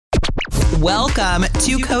Welcome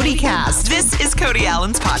to CodyCast. This is Cody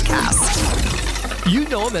Allen's podcast. You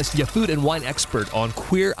know him as the food and wine expert on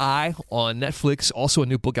Queer Eye on Netflix. Also a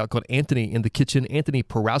new book out called Anthony in the Kitchen. Anthony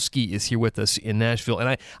Porowski is here with us in Nashville.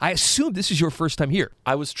 And I assume this is your first time here.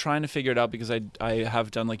 I was trying to figure it out because I have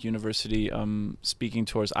done like university speaking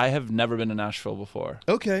tours. I have never been to Nashville before.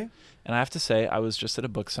 Okay. And I have to say, I was just at a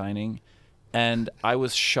book signing and I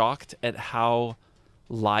was shocked at how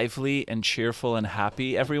lively and cheerful and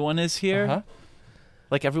happy everyone is here. Uh-huh.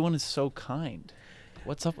 Like everyone is so kind.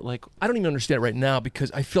 What's up? Like, I don't even understand it right now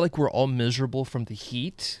because I feel like we're all miserable from the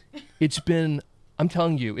heat. It's been, I'm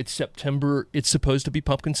telling you, it's September. It's supposed to be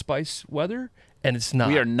pumpkin spice weather, and it's not.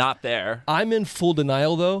 we are not there. I'm in full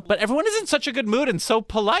denial, though. But everyone is in such a good mood and so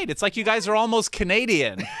polite. It's like you guys are almost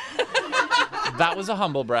Canadian. That was a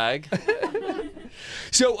humble brag.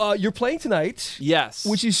 So you're playing tonight. Yes.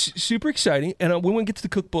 Which is super exciting. And we want to get to the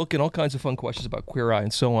cookbook and all kinds of fun questions about Queer Eye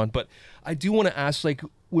and so on. But I do want to ask, like,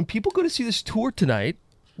 when people go to see this tour tonight,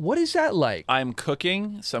 what is that like? I'm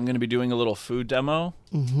cooking, so I'm going to be doing a little food demo.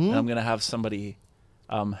 Mm-hmm. And I'm going to have somebody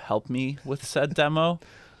help me with said demo.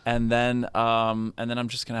 And then I'm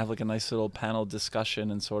just going to have like a nice little panel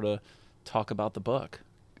discussion and sort of talk about the book.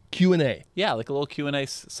 Q&A. Yeah, like a little Q&A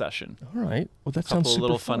session. All right. Well, that A sounds couple of super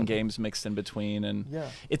little fun. fun games mixed in between. And Yeah.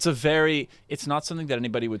 it's not something that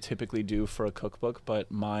anybody would typically do for a cookbook,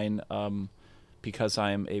 but mine, because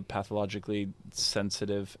I am a pathologically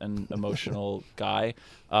sensitive and emotional guy,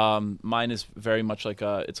 mine is very much like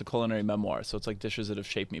it's a culinary memoir. So it's like dishes that have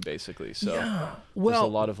shaped me, basically. So Yeah. there's Well, a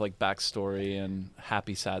lot of like backstory and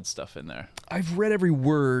happy, sad stuff in there. I've read every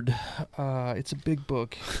word. It's a big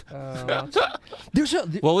book. There's a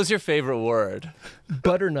What was your favorite word?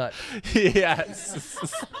 butternut.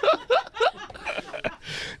 Yes.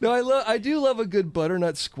 No, I do love a good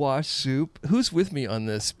butternut squash soup. Who's with me on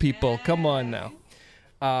this, people? Come on now.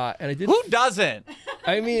 And I did. Who doesn't?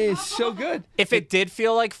 I mean, it's so good. If it did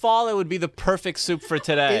feel like fall, it would be the perfect soup for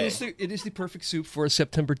today. It is the perfect soup for a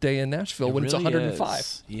September day in Nashville when it's really 105.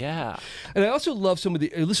 is. Yeah. And I also love some of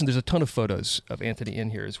the. Listen, there's a ton of photos of Anthony in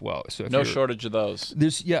here as well. So if No you're- shortage of those.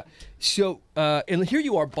 There's So and here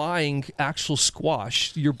you are buying actual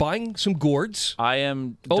squash. You're buying some gourds. I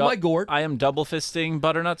am. My gourd. I am double fisting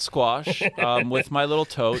butternut squash with my little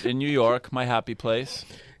tote in New York, my happy place.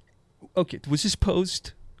 Okay, was this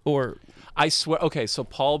posed or? I swear. Okay, so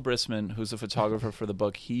Paul Brisman, who's a photographer for the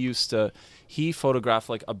book, he photographed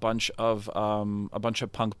like a bunch of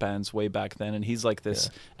punk bands way back then, and he's like this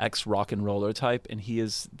ex rock and roller type, and he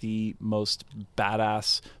is the most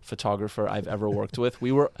badass photographer I've ever worked with.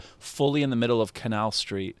 We were fully in the middle of Canal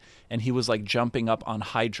Street, and he was like jumping up on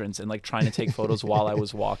hydrants and like trying to take photos while I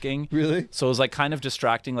was walking. Really? So it was like kind of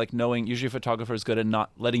distracting, like knowing usually a photographer is good at not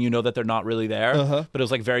letting you know that they're not really there. But it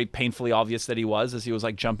was like very painfully obvious that he was as he was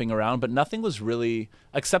like jumping around. But nothing was really,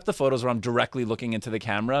 except the photos where I'm directly looking into the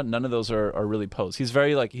camera. None of those are really posed. He's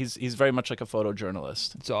very like he's very much like a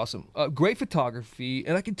photojournalist. It's awesome. Great photography,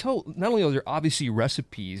 and I can tell not only are there obviously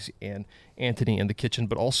recipes and Anthony in the kitchen,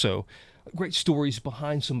 but also great stories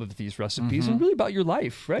behind some of these recipes and really about your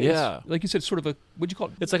life, right? Yeah. It's, like you said, sort of a what'd you call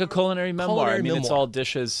it? It's like a culinary memoir. Culinary I mean, it's memoir. all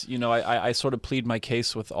dishes. You know, I sort of plead my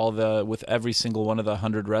case with with every single one of the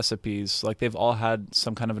 100 recipes. Like they've all had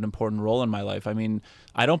some kind of an important role in my life. I mean,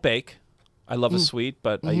 I don't bake. I love a sweet,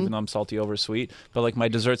 but even though I'm salty over sweet. But like my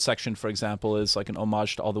dessert section, for example, is like an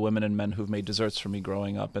homage to all the women and men who've made desserts for me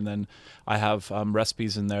growing up. And then I have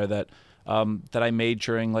recipes in there that I made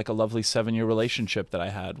during like a lovely 7-year relationship that I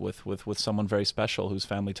had with someone very special whose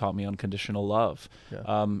family taught me unconditional love. Yeah.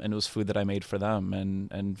 And it was food that I made for them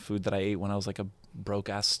and food that I ate when I was like a broke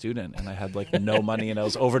ass student and I had like no money and I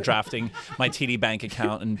was overdrafting my TD bank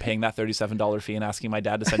account and paying that $37 fee and asking my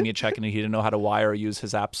dad to send me a check, and he didn't know how to wire or use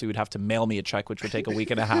his app, so he would have to mail me a check, which would take a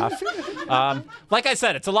week and a half. Like I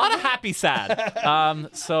said, it's a lot of happy sad.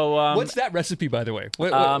 What's that recipe, by the way?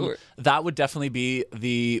 That would definitely be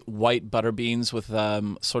the white butter beans with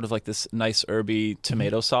sort of like this nice herby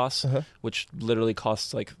tomato sauce, which literally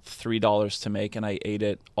costs like $3 to make, and I ate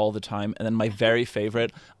it all the time. And then my very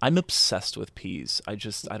favorite, I'm obsessed with peas. I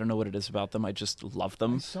don't know what it is about them. I just love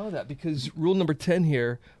them. I saw that because rule number 10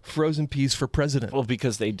 here: frozen peas for president. Well,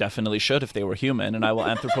 because they definitely should if they were human, and I will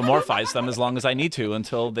anthropomorphize them as long as I need to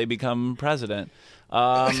until they become president.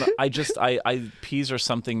 Peas are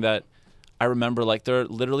something that I remember, like they're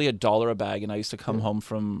literally $1 a bag, and I used to come home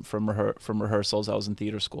from rehearsals. I was in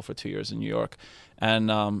theater school for 2 years in New York,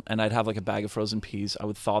 and I'd have like a bag of frozen peas. I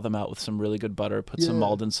would thaw them out with some really good butter, put some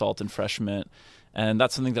Maldon salt and fresh mint, And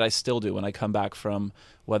that's something that I still do when I come back from,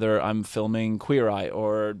 whether I'm filming Queer Eye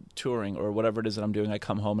or touring or whatever it is that I'm doing. I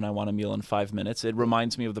come home and I want a meal in 5 minutes. It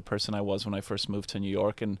reminds me of the person I was when I first moved to New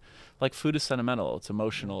York. And like, food is sentimental, it's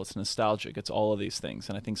emotional, it's nostalgic, it's all of these things.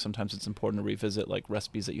 And I think sometimes it's important to revisit like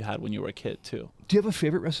recipes that you had when you were a kid too. Do you have a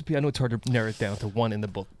favorite recipe? I know it's hard to narrow it down to one in the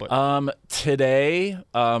book, but Today,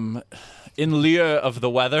 in lieu of the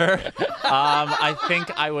weather, I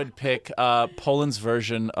think I would pick Poland's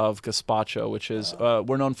version of gazpacho, which is,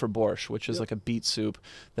 we're known for borscht, which is like a beet soup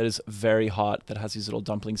that is very hot, that has these little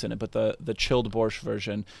dumplings in it. But the chilled borscht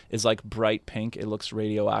version is like bright pink. It looks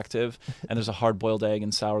radioactive. And there's a hard-boiled egg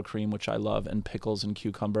and sour cream, which I love, and pickles and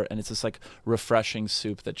cucumber. And it's this like refreshing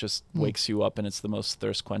soup that just wakes you up, and it's the most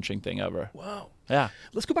thirst-quenching thing ever. wow. Yeah.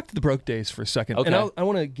 Let's go back to the Broke days for a second. Okay. And I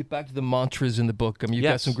want to get back to the mantras in the book. You've got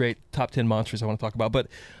Yes. some great top 10 mantras I want to talk about. But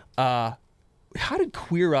how did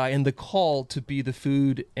Queer Eye and the call to be the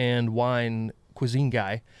food and wine cuisine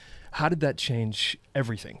guy, how did that change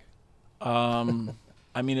everything?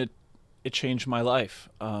 I mean, it changed my life.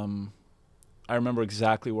 I remember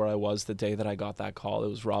exactly where I was the day that I got that call. It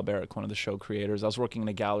was Rob Eric, one of the show creators. I was working in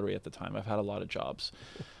a gallery at the time. I've had a lot of jobs.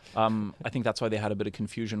 I think that's why they had a bit of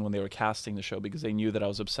confusion when they were casting the show, because they knew that I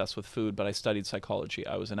was obsessed with food, but I studied psychology.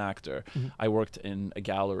 I was an actor. I worked in a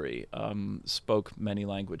gallery, spoke many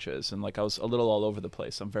languages, and like I was a little all over the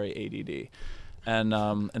place. I'm very ADD. And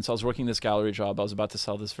so I was working this gallery job. I was about to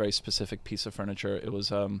sell this very specific piece of furniture. It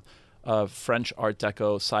was a French Art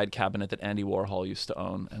Deco side cabinet that Andy Warhol used to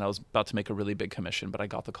own. And I was about to make a really big commission, but I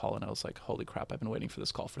got the call and I was like, holy crap, I've been waiting for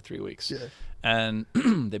this call for 3 weeks. Yeah. And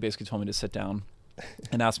they basically told me to sit down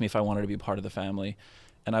and asked me if I wanted to be part of the family.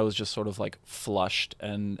 And I was just sort of like flushed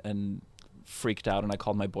and freaked out. And I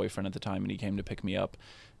called my boyfriend at the time and he came to pick me up.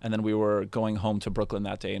 And then we were going home to Brooklyn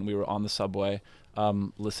that day and we were on the subway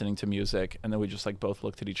listening to music. And then we just like both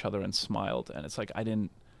looked at each other and smiled. And it's like, I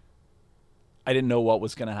didn't know what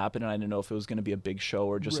was going to happen, and I didn't know if it was going to be a big show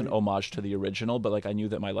or just an homage to the original, but like I knew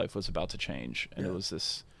that my life was about to change, and it was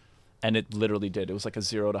this, and it literally did. It was like a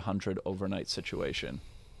 0 to 100 overnight situation.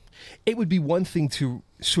 It would be one thing to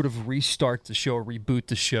sort of restart the show or reboot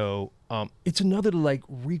the show. It's another to like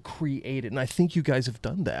recreate it, and I think you guys have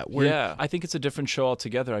done that. Yeah, I think it's a different show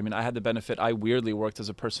altogether. I mean, I had the benefit. I weirdly worked as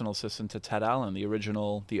a personal assistant to Ted Allen, the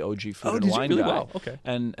OG food and wine really? guy. Wow. Okay.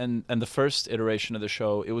 And the first iteration of the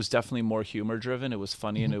show, it was definitely more humor driven. It was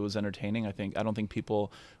funny and it was entertaining. I don't think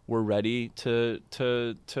people were ready to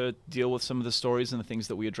deal with some of the stories and the things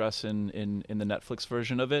that we address in the Netflix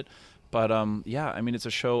version of it. But yeah, I mean, it's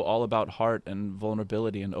a show all about heart and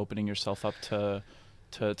vulnerability and opening yourself up to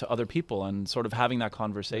other people and sort of having that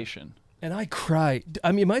conversation. And I cry.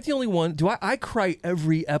 I mean, am I the only one? Do I cry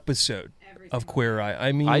every episode of Queer Eye?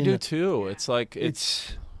 I mean, I do too. It's like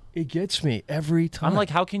it gets me every time. I'm like,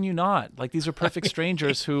 how can you not? Like, these are perfect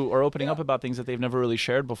strangers who are opening up about things that they've never really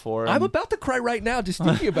shared before. I'm about to cry right now just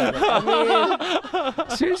thinking about it. I mean,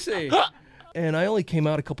 seriously. And I only came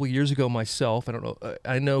out a couple of years ago myself. I don't know.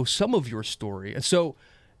 I know some of your story, and so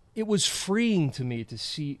it was freeing to me to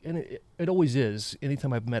see, and it always is.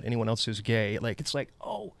 Anytime I've met anyone else who's gay, like it's like,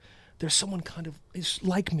 oh, there's someone kind of is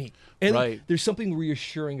like me, and there's something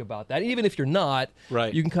reassuring about that. Even if you're not,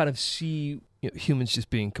 you can kind of see humans just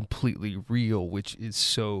being completely real, which is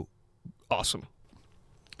so awesome.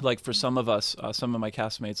 Like for some of us, some of my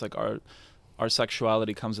castmates, like our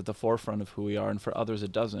sexuality comes at the forefront of who we are, and for others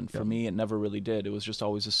it doesn't. For me, it never really did. It was just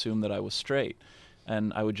always assumed that I was straight,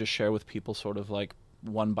 and I would just share with people sort of like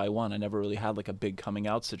one by one. I never really had like a big coming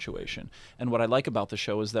out situation. And what I like about the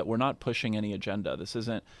show is that we're not pushing any agenda.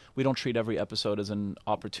 We don't treat every episode as an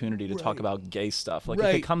opportunity to talk about gay stuff. Like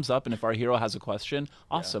if it comes up and if our hero has a question,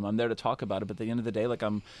 awesome, I'm there to talk about it. But at the end of the day, like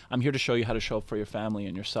I'm here to show you how to show up for your family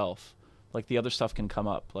and yourself. Like the other stuff can come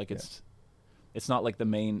up. Like it's not like the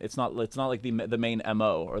main. It's not like the main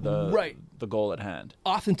MO or the goal at hand.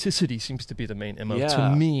 Authenticity seems to be the main MO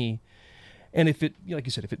to me. And if it, like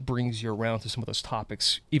you said, if it brings you around to some of those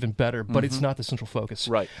topics, even better. But it's not the central focus.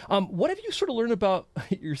 Right. What have you sort of learned about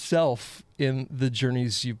yourself in the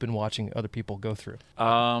journeys you've been watching other people go through?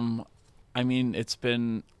 I mean, it's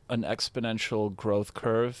been an exponential growth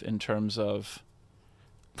curve in terms of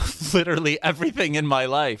literally everything in my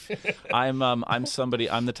life. I'm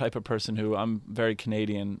the type of person who, I'm very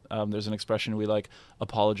Canadian. There's an expression, we like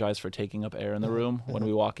apologize for taking up air in the room when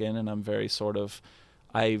we walk in, and I'm very sort of,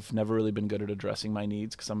 I've never really been good at addressing my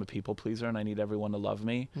needs because I'm a people pleaser and I need everyone to love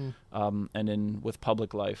me. And with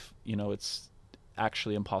public life, it's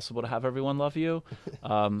actually impossible to have everyone love you.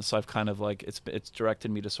 So I've kind of like, it's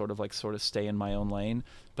directed me to sort of stay in my own lane.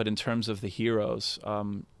 But in terms of the heroes,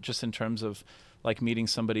 just in terms of like meeting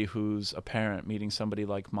somebody who's a parent, meeting somebody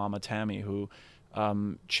like Mama Tammy, who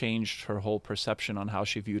changed her whole perception on how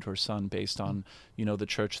she viewed her son based on, you know, the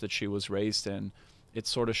church that she was raised in. It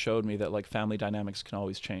sort of showed me that like family dynamics can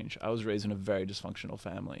always change. I was raised in a very dysfunctional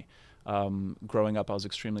family. Growing up, I was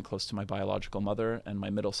extremely close to my biological mother and my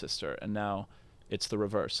middle sister, and now it's the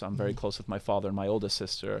reverse. I'm very close with my father and my oldest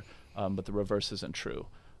sister, but the reverse isn't true.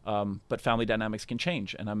 But family dynamics can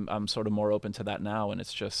change, and I'm sort of more open to that now. And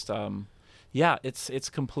it's just, yeah, it's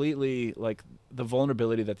completely like the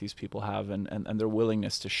vulnerability that these people have and their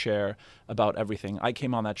willingness to share about everything. I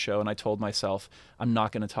came on that show and I told myself, I'm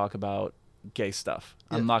not going to talk about gay stuff.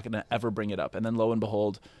 Yeah. I'm not going to ever bring it up. And then lo and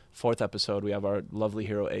behold, 4th episode, we have our lovely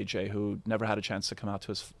hero AJ, who never had a chance to come out to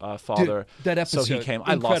his father. Dude, that episode, so he came.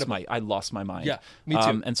 incredible. I lost my mind. Yeah, me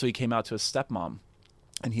too. And so he came out to his stepmom,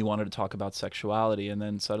 and he wanted to talk about sexuality. And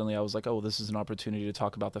then suddenly I was like, oh, well, this is an opportunity to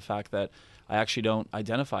talk about the fact that I actually don't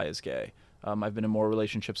identify as gay. I've been in more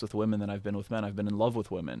relationships with women than I've been with men. I've been in love with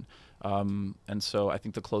women. And so I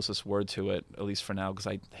think the closest word to it, at least for now, because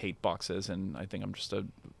I hate boxes and I think I'm just a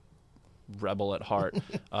rebel at heart,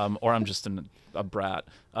 or I'm just a brat.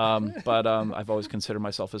 But I've always considered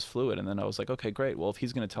myself as fluid. And then I was like, okay, great. Well, if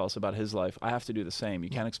he's going to tell us about his life, I have to do the same. You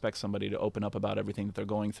can't expect somebody to open up about everything that they're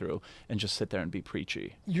going through and just sit there and be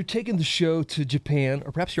preachy. You're taking the show to Japan,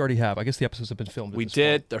 or perhaps you already have. I guess the episodes have been filmed. We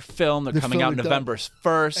did. They're filmed. They're coming out November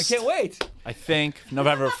 1st. I can't wait. I think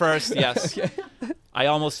November 1st. Yes. Okay.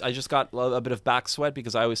 I just got a bit of back sweat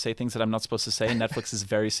because I always say things that I'm not supposed to say. Netflix is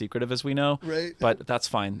very secretive, as we know. Right. But that's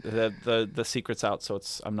fine. The secret's out, so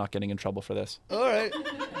I'm not getting in trouble for this. All right.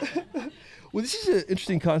 Well, this is an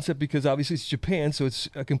interesting concept because obviously it's Japan, so it's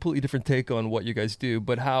a completely different take on what you guys do.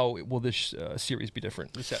 But how will this series be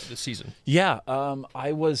different this season? Yeah,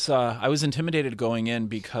 I was intimidated going in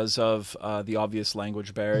because of the obvious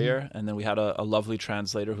language barrier, and then we had a lovely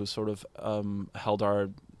translator who sort of held our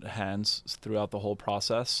hands throughout the whole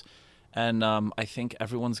process. And I think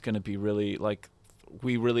everyone's going to be really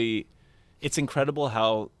it's incredible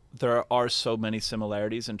how there are so many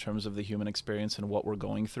similarities in terms of the human experience and what we're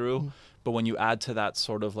going through. But when you add to that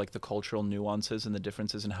sort of like the cultural nuances and the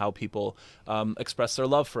differences in how people express their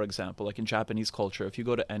love, for example, like in Japanese culture, if you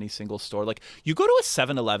go to any single store, like you go to a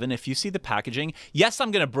 7-Eleven, if you see the packaging, yes,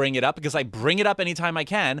 I'm going to bring it up because I bring it up anytime I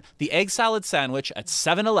can. The egg salad sandwich at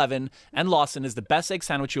 7-Eleven and Lawson is the best egg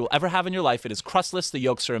sandwich you will ever have in your life. It is crustless. The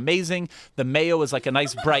yolks are amazing. The mayo is like a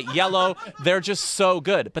nice bright yellow. They're just so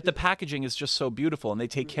good. But the packaging is just so beautiful, and they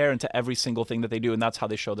take care into every single thing that they do, and that's how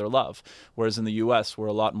they show their love. Whereas in the U.S., we're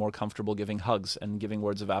a lot more comfortable giving hugs and giving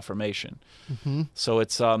words of affirmation. So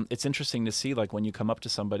it's interesting to see, like when you come up to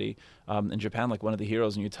somebody in Japan, like one of the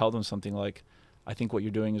heroes, and you tell them something like, I think what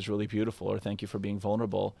you're doing is really beautiful, or thank you for being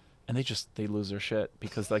vulnerable, and they lose their shit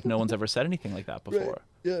because like no one's ever said anything like that before. Right.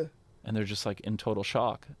 Yeah. And they're just like in total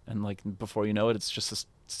shock, and like before you know it, it's just a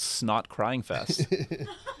snot crying fest.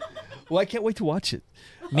 Well, I can't wait to watch it.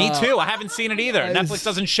 Me too. I haven't seen it either. Netflix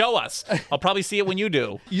doesn't show us. I'll probably see it when you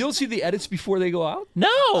do. You don't see the edits before they go out?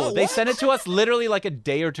 No, they send it to us literally like a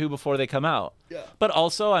day or two before they come out. Yeah. But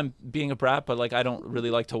also, I'm being a brat, but like I don't really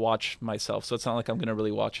like to watch myself, so it's not like I'm gonna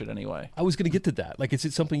really watch it anyway. I was gonna get to that. Like, is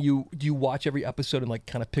it something do you watch every episode and like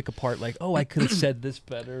kind of pick apart, like, oh, I could have said this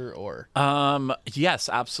better, or? Yes,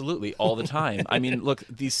 absolutely, all the time. I mean, look,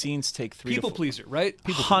 these scenes take people pleaser, right?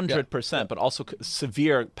 100%, but also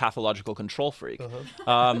severe pathological control freak.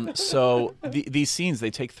 So these scenes,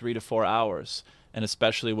 they take 3 to 4 hours. And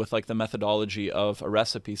especially with like the methodology of a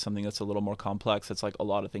recipe, something that's a little more complex, it's like a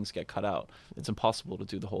lot of things get cut out. It's impossible to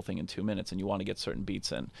do the whole thing in 2 minutes, and you want to get certain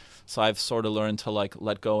beats in. So I've sort of learned to like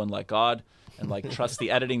let go and let God, and like trust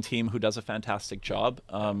the editing team, who does a fantastic job.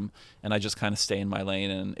 And I just kind of stay in my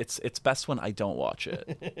lane, and it's best when I don't watch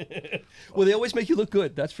it. Well, they always make you look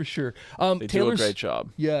good, that's for sure. They do a great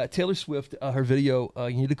job. Yeah, Taylor Swift, her video,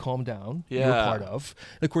 You Need to Calm Down, yeah. you're part of.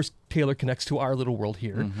 And of course, Taylor connects to our little world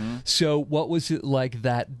here. So what was it like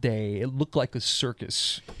that day? It looked like a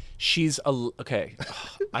circus. She's okay.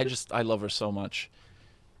 I love her so much.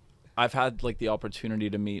 I've had like the opportunity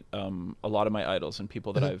to meet a lot of my idols and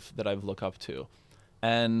people that I've looked up to,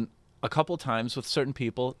 and a couple times with certain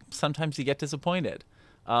people, sometimes you get disappointed.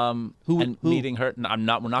 Who? Meeting her, we're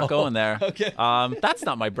not going there. Okay. That's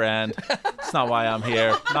not my brand. That's not why I'm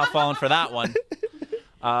here. I'm not falling for that one.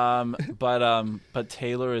 But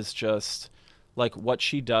Taylor is just like what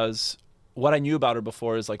she does. What I knew about her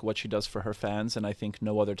before is like what she does for her fans, and I think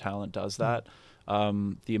no other talent does that.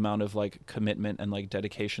 the amount of like commitment and like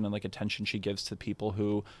dedication and like attention she gives to people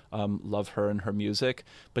who love her and her music.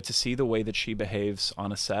 But to see the way that she behaves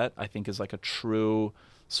on a set, I think is like a true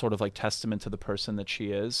sort of like testament to the person that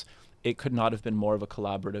she is. It could not have been more of a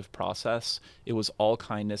collaborative process. It was all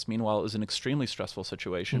kindness. Meanwhile, it was an extremely stressful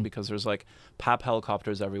situation because there's like PAP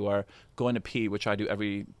helicopters everywhere. Going to pee, which I do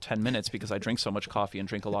every 10 minutes because I drink so much coffee and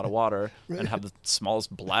drink a lot of water and have the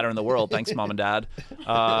smallest bladder in the world. Thanks, Mom and Dad,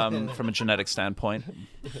 from a genetic standpoint.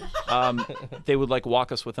 They would like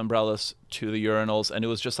walk us with umbrellas to the urinals, and it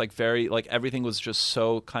was just like very, like everything was just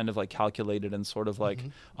so kind of like calculated and sort of like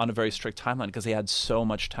on a very strict timeline because they had so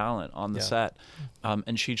much talent on the set.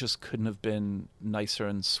 And she just couldn't have been nicer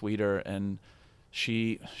and sweeter, and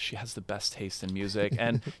she has the best taste in music.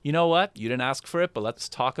 And you know what? You didn't ask for it, but let's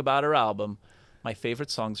talk about her album. My favorite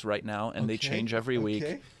songs right now, and they change every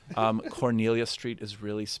week. Cornelia Street is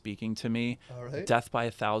really speaking to me. Death by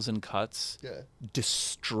a Thousand Cuts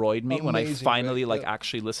destroyed me when I finally like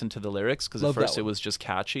actually listened to the lyrics, because at first it was just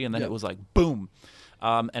catchy, and then it was like boom.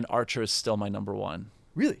 And Archer is still my number one.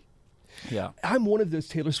 Really? Yeah. I'm one of those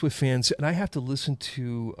Taylor Swift fans, and I have to listen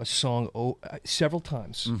to a song several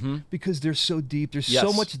times because they're so deep. There's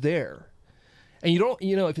so much there. And you don't,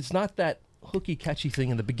 if it's not that hooky, catchy thing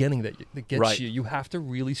in the beginning that gets you, you have to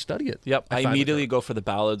really study it. Yep. I immediately go for the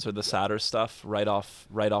ballads or the sadder stuff right off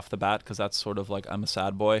the bat, because that's sort of like, I'm a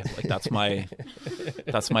sad boy. Like that's my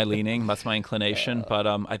leaning, that's my inclination. But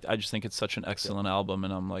I just think it's such an excellent album,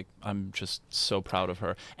 and I'm just so proud of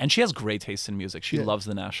her. And she has great taste in music. She loves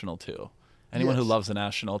The National too. Anyone who loves The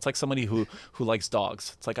National, it's like somebody who likes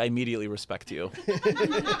dogs. It's like, I immediately respect you.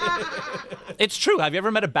 It's true. Have you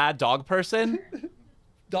ever met a bad dog person?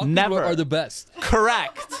 Dog Never. people are the best.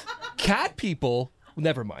 Correct. Cat people,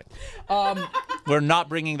 never mind. We're not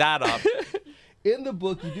bringing that up. In the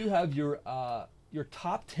book, you do have your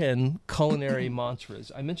top 10 culinary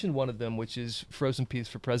mantras. I mentioned one of them, which is frozen peas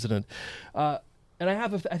for president. And I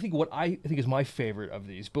have, I think, what I think is my favorite of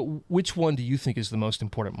these. But which one do you think is the most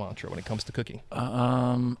important mantra when it comes to cooking?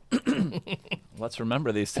 Let's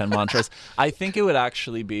remember these 10 mantras. I think it would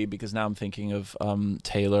actually be, because now I'm thinking of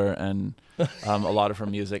Taylor and a lot of her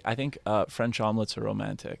music. I think French omelets are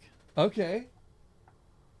romantic. Okay.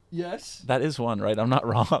 Yes. That is one, right? I'm not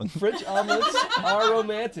wrong. French omelets are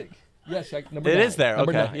romantic. Yes, number 9. It is there.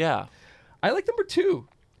 Number Okay. 9. Yeah. I like number 2.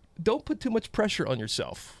 Don't put too much pressure on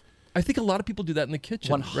yourself. I think a lot of people do that in the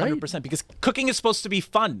kitchen. 100%, right? because cooking is supposed to be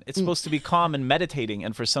fun. It's supposed to be calm and meditating.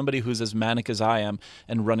 And for somebody who's as manic as I am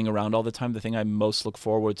and running around all the time, the thing I most look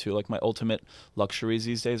forward to, like my ultimate luxuries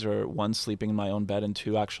these days, are 1, sleeping in my own bed, and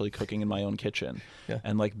 2, actually cooking in my own kitchen. Yeah.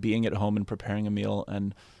 And like being at home and preparing a meal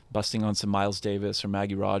and busting on some Miles Davis or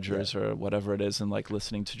Maggie Rogers or whatever it is, and like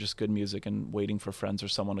listening to just good music and waiting for friends or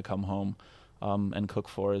someone to come home. And cook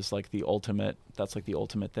for is like the ultimate. That's like the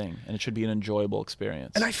ultimate thing, and it should be an enjoyable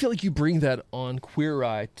experience. And I feel like you bring that on Queer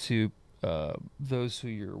Eye to those who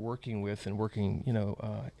you're working with and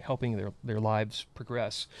helping their lives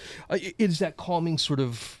progress. It is that calming sort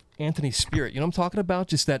of Anthony spirit. You know what I'm talking about?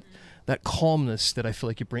 Just that calmness that I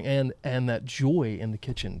feel like you bring, and that joy in the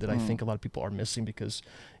kitchen that I think a lot of people are missing, because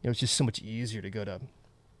it's just so much easier to go to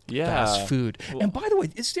fast food. Well, and by the way,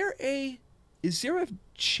 is there a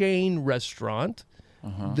chain restaurant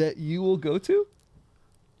that you will go to?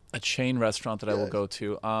 A chain restaurant that I will go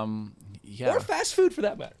to? Yeah. Or fast food, for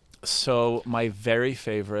that matter. So my very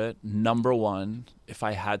favorite, number 1, if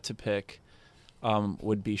I had to pick,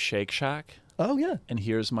 would be Shake Shack. Oh, yeah. And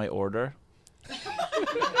here's my order.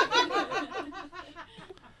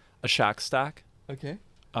 A Shack Stack. Okay.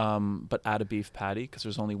 But add a beef patty, because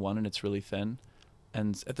there's only one and it's really thin.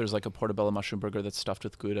 And there's like a portobello mushroom burger that's stuffed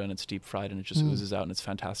with Gouda, and it's deep fried, and it just oozes out, and it's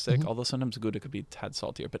fantastic. Although sometimes Gouda could be a tad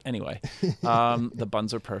saltier. But anyway, the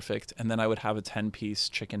buns are perfect. And then I would have a 10-piece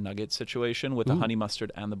chicken nugget situation with the honey mustard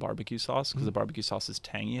and the barbecue sauce, because the barbecue sauce is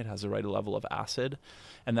tangy. It has the right level of acid.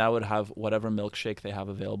 And that would have whatever milkshake they have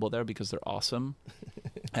available there, because they're awesome.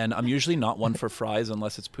 And I'm usually not one for fries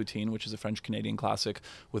unless it's poutine, which is a French-Canadian classic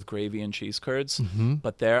with gravy and cheese curds.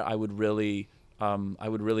 But there I would really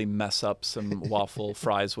mess up some waffle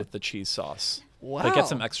fries with the cheese sauce. Wow. Like, get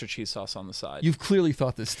some extra cheese sauce on the side. You've clearly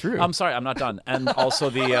thought this through. I'm sorry, I'm not done. And also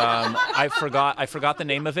the I forgot the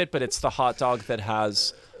name of it, but it's the hot dog that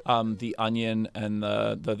has the onion and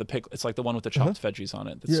the pickle. It's like the one with the chopped veggies on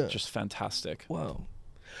it. It's just fantastic. Wow.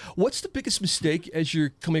 What's the biggest mistake as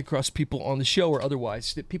you're coming across people on the show or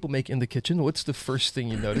otherwise that people make in the kitchen? What's the first thing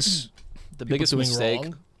you notice? The biggest mistake.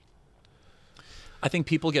 Wrong? I think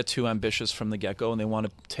people get too ambitious from the get-go, and they want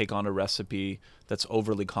to take on a recipe that's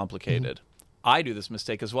overly complicated. I do this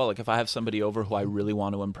mistake as well. Like, if I have somebody over who I really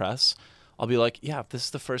want to impress, I'll be like, yeah, this is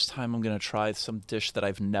the first time I'm going to try some dish that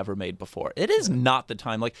I've never made before. It is not the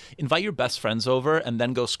time. Like, invite your best friends over and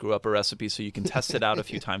then go screw up a recipe so you can test it out a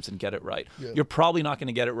few times and get it right. Yeah. You're probably not going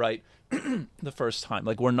to get it right the first time.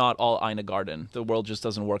 Like, we're not all Ina Garden. The world just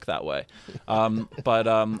doesn't work that way. But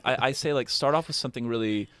I say, like, start off with something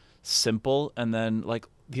really simple, and then, like,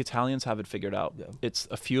 the Italians have it figured out. Yeah. It's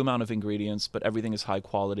a few amount of ingredients, but everything is high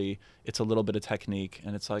quality. It's a little bit of technique,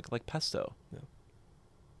 and it's like pesto. Yeah.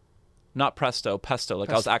 Not presto, pesto. Like,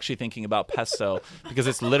 I was actually thinking about pesto because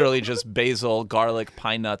it's literally just basil, garlic,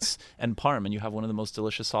 pine nuts, and parm, and you have one of the most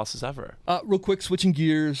delicious sauces ever. Real quick, switching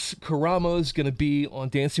gears, Karamo is going to be on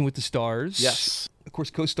Dancing with the Stars. Yes. Of course,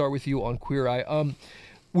 co-star with you on Queer Eye.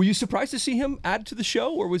 Were you surprised to see him add to the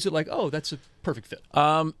show, or was it like, oh, that's a perfect fit?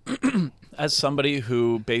 As somebody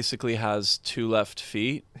who basically has 2 left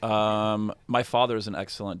feet, my father is an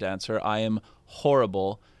excellent dancer. I am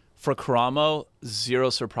horrible. For Karamo, 0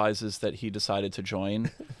 surprises that he decided to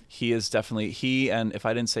join. He is definitely, and if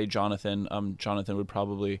I didn't say Jonathan, Jonathan would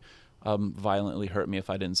probably violently hurt me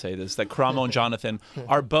if I didn't say this, that Karamo and Jonathan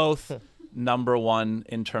are both number 1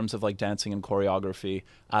 in terms of like dancing and choreography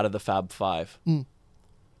out of the Fab Five.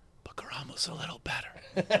 But Karamo's a little better.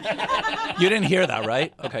 You didn't hear that,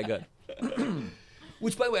 right? Okay, good.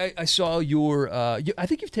 Which, by the way, I saw your, I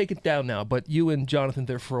think you've taken it down now, but you and Jonathan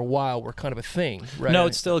there for a while were kind of a thing, right? No,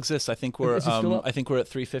 it still exists. I think we're at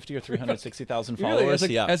 350 or 360,000 followers.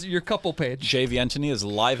 Really? As your couple page. Jay Vientini is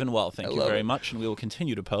live and well. Thank you very much, and we will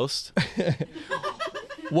continue to post.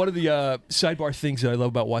 One of the sidebar things that I love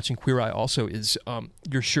about watching Queer Eye also is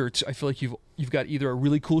your shirts. I feel like you've got either a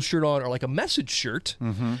really cool shirt on or like a message shirt.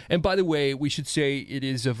 Mm-hmm. And by the way, we should say it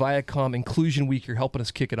is a Viacom Inclusion Week. You're helping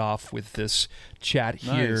us kick it off with this chat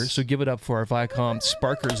here. Nice. So give it up for our Viacom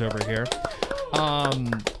Sparkers over here.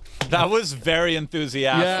 That was very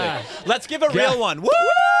enthusiastic. Yeah. Let's give a real one. Woo!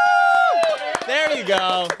 There you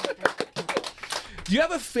go. Do you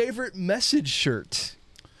have a favorite message shirt?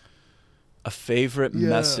 A favorite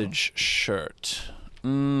message shirt?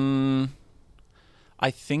 I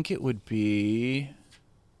think it would be...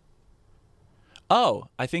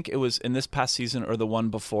 I think it was in this past season or the one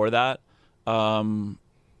before that. In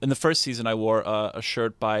the first season, I wore a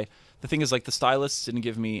shirt by... The thing is, like, the stylists didn't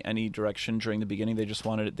give me any direction during the beginning. They just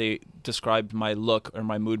wanted it. They described my look or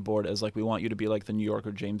my mood board as, like, we want you to be like the New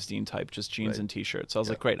Yorker James Dean type, just jeans and T-shirts. So I was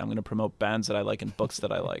like, great, I'm going to promote bands that I like and books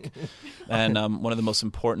that I like. And one of the most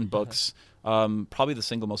important books, probably the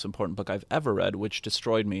single most important book I've ever read, which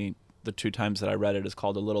destroyed me the 2 times that I read it, is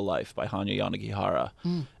called A Little Life by Hanya Yanagihara.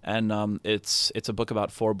 And it's a book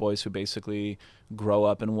about 4 boys who basically grow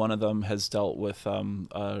up, and one of them has dealt with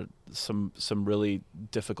some really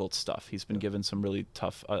difficult stuff. He's been given some really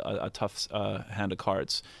tough hand of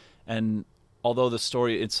cards, and although the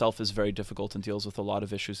story itself is very difficult and deals with a lot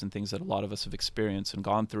of issues and things that a lot of us have experienced and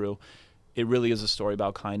gone through, it really is a story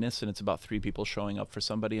about kindness, and it's about 3 people showing up for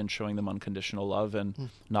somebody and showing them unconditional love, and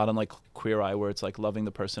not unlike Queer Eye, where it's like loving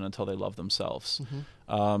the person until they love themselves.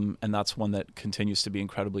 And that's one that continues to be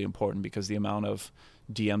incredibly important, because the amount of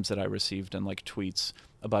DMs that I received and like tweets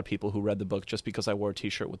about people who read the book just because I wore a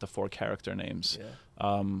T-shirt with the 4 character names.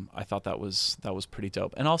 I thought that was pretty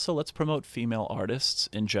dope. And also, let's promote female artists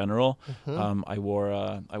in general. I wore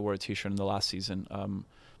a T-shirt in the last season.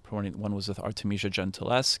 One was with Artemisia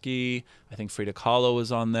Gentileschi. I think Frida Kahlo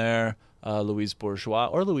was on there. Louise Bourgeois,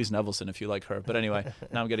 or Louise Nevelson if you like her. But anyway,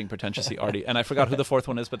 now I'm getting pretentiously arty. And I forgot who the 4th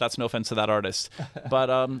one is, but that's no offense to that artist. But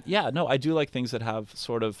I do like things that have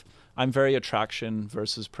sort of, I'm very attraction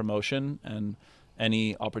versus promotion, and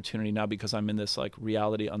any opportunity now, because I'm in this like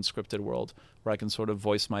reality unscripted world where I can sort of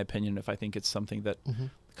voice my opinion. If I think it's something that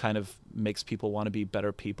kind of makes people want to be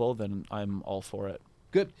better people, then I'm all for it.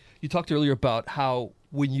 Good. You talked earlier about how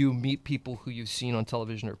when you meet people who you've seen on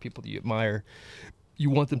television or people that you admire, you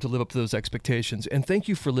want them to live up to those expectations. And thank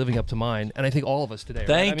you for living up to mine. And I think all of us today.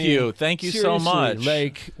 Thank you. Thank you so much.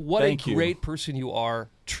 Like, what a great person you are,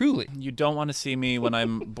 truly. You don't want to see me when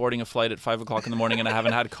I'm boarding a flight at 5 o'clock in the morning and I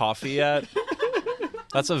haven't had coffee yet.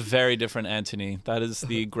 That's a very different Anthony. That is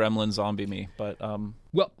the gremlin zombie me. But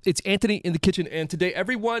well, it's Anthony in the kitchen, and today,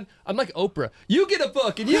 everyone, I'm like Oprah. You get a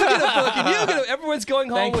book, and you get a book, and you get a... Everyone's going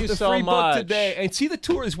home with the free book today. And see the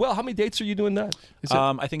tour as well. How many dates are you doing that?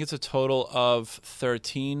 I think it's a total of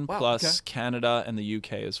 13 plus Canada and the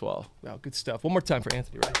UK as well. Wow, good stuff. One more time for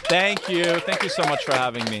Anthony, right? Thank you. Thank you so much for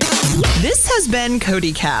having me. This has been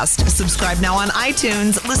CodyCast. Subscribe now on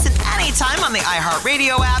iTunes. Listen anytime on the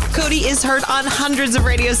iHeartRadio app. Cody is heard on hundreds of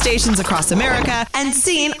radio stations across America and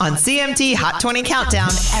seen on CMT Hot 20 Countdown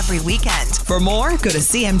every weekend. For more, go to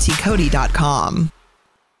cmtcody.com.